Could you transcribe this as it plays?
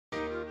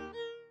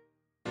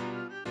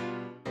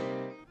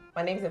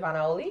My name is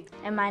Evana Oli.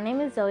 And my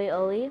name is Zoe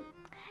Oli,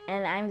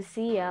 and I'm the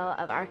CEO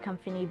of our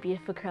company,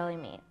 Beautiful Curly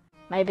Meat.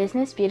 My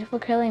business, Beautiful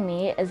Curly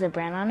Meat, is a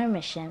brand on a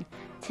mission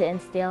to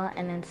instill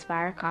and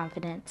inspire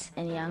confidence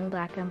in young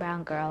Black and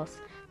brown girls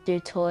through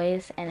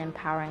toys and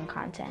empowering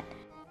content.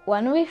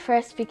 When we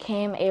first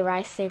became a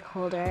Rice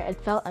stakeholder, it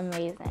felt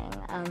amazing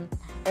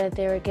that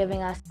they were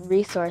giving us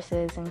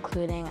resources,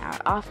 including our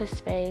office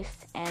space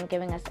and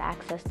giving us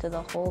access to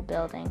the whole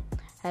building.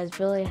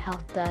 Has really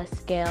helped us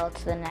scale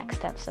to the next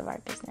steps of our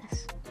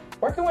business.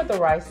 Working with the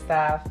Rice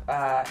staff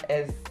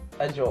is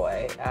a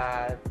joy.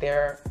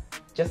 They're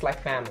just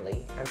like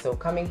family, and so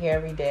coming here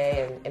every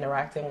day and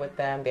interacting with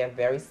them, they're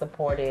very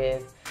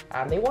supportive.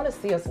 They want to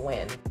see us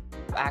win.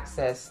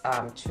 Access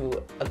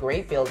to a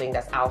great building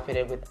that's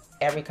outfitted with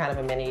every kind of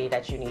amenity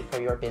that you need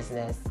for your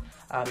business.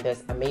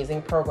 There's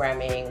amazing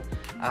programming,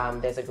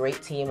 there's a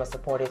great team, a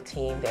supportive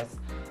team, there's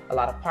a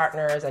lot of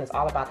partners, and it's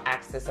all about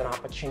access and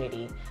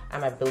opportunity.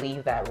 I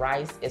believe that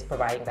Rice is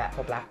providing that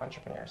for Black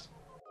entrepreneurs.